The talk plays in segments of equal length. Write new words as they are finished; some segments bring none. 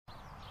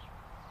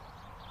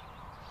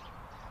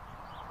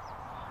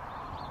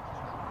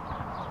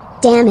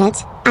Damn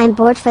it, I'm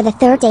bored for the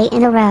third day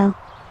in a row.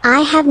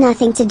 I have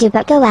nothing to do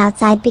but go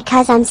outside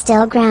because I'm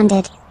still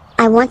grounded.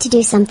 I want to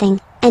do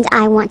something, and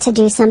I want to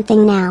do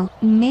something now.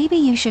 Maybe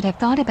you should have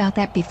thought about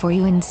that before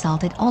you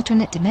insulted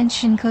alternate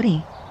dimension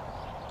Cody.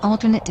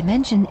 Alternate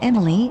dimension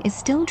Emily is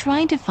still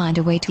trying to find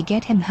a way to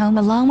get him home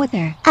along with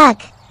her.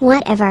 Ugh,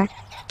 whatever.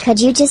 Could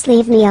you just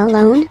leave me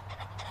alone?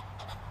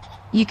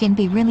 You can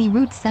be really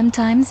rude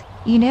sometimes,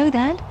 you know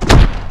that?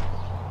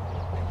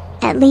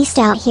 At least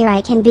out here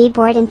I can be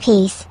bored in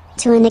peace,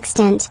 to an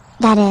extent,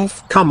 that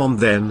is. Come on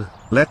then,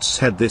 let's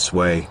head this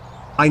way.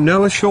 I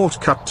know a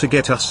shortcut to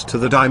get us to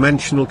the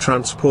dimensional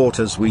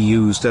transporters we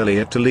used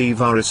earlier to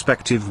leave our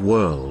respective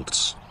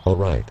worlds.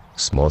 Alright,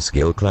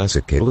 small-scale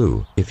classic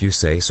Caillou, if you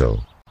say so.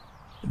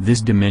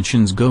 This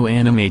Dimensions Go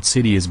Animate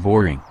City is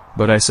boring,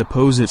 but I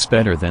suppose it's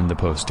better than the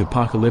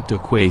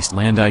post-apocalyptic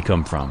wasteland I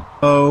come from.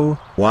 Oh,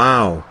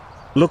 wow.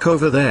 Look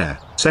over there,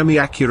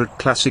 semi-accurate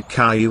Classic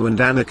Caillou and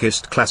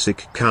anarchist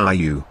Classic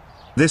Caillou.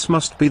 This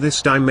must be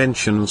this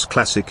dimension's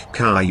Classic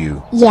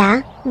Caillou.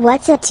 Yeah,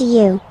 what's up to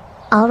you?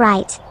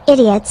 Alright,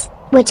 idiots,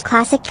 which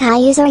Classic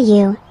Cailloux are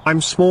you? I'm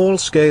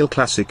small-scale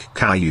Classic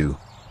Caillou.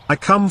 I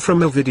come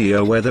from a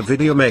video where the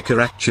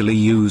videomaker actually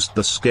used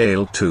the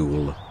scale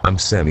tool. I'm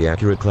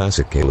semi-accurate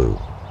Classic Caillou.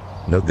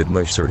 Note that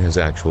my shirt has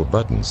actual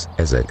buttons,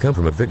 as I come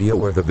from a video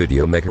where the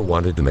videomaker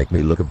wanted to make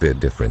me look a bit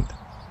different.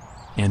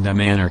 And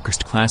I'm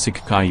anarchist Classic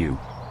Caillou.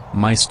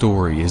 My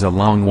story is a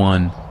long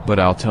one, but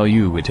I'll tell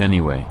you it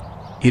anyway.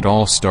 It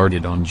all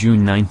started on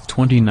June 9,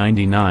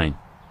 2099.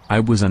 I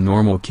was a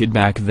normal kid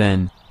back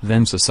then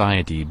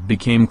society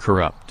became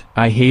corrupt.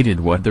 I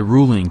hated what the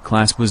ruling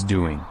class was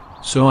doing,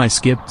 so I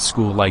skipped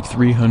school like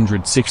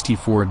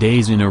 364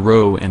 days in a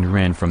row and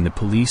ran from the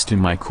police to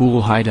my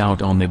cool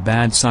hideout on the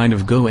bad side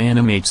of Go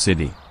Animate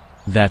City.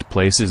 That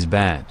place is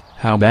bad.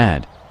 How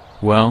bad?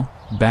 Well,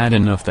 bad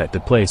enough that the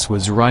place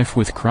was rife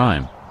with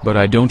crime, but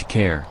I don't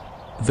care.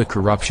 The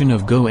corruption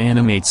of Go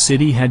Animate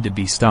City had to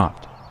be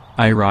stopped.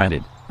 I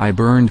rioted, I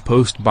burned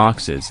post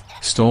boxes,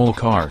 stole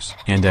cars,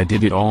 and I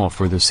did it all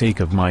for the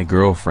sake of my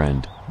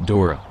girlfriend,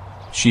 Dora.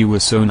 She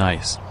was so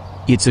nice.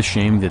 It's a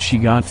shame that she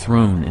got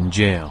thrown in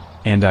jail,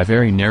 and I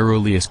very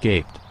narrowly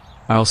escaped.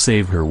 I'll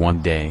save her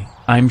one day,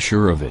 I'm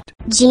sure of it.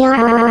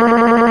 GRRRRRR.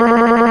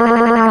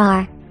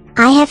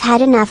 I have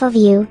had enough of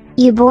you,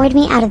 you bored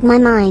me out of my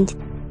mind.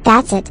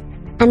 That's it.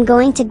 I'm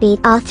going to beat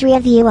all three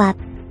of you up.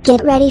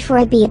 Get ready for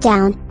a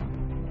beatdown.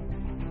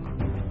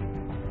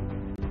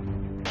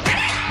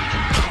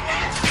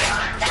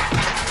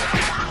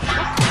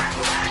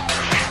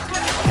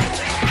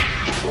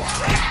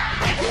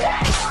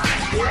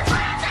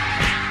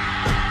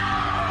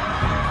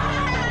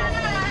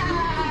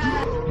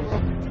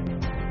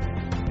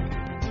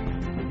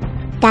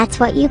 That's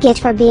what you get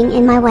for being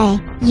in my way,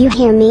 you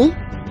hear me?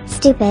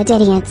 Stupid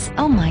idiots.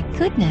 Oh my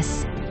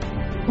goodness.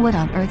 What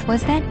on earth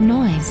was that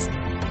noise?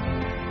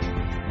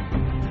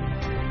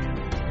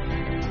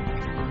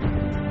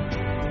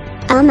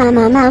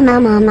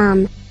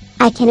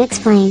 I can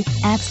explain.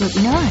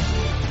 Absolutely not.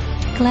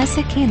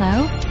 Classic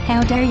Caillou,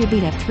 how dare you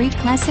beat up 3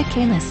 Classic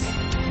Caillous?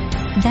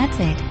 That's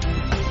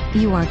it.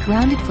 You are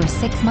grounded for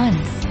 6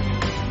 months.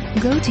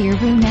 Go to your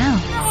room now.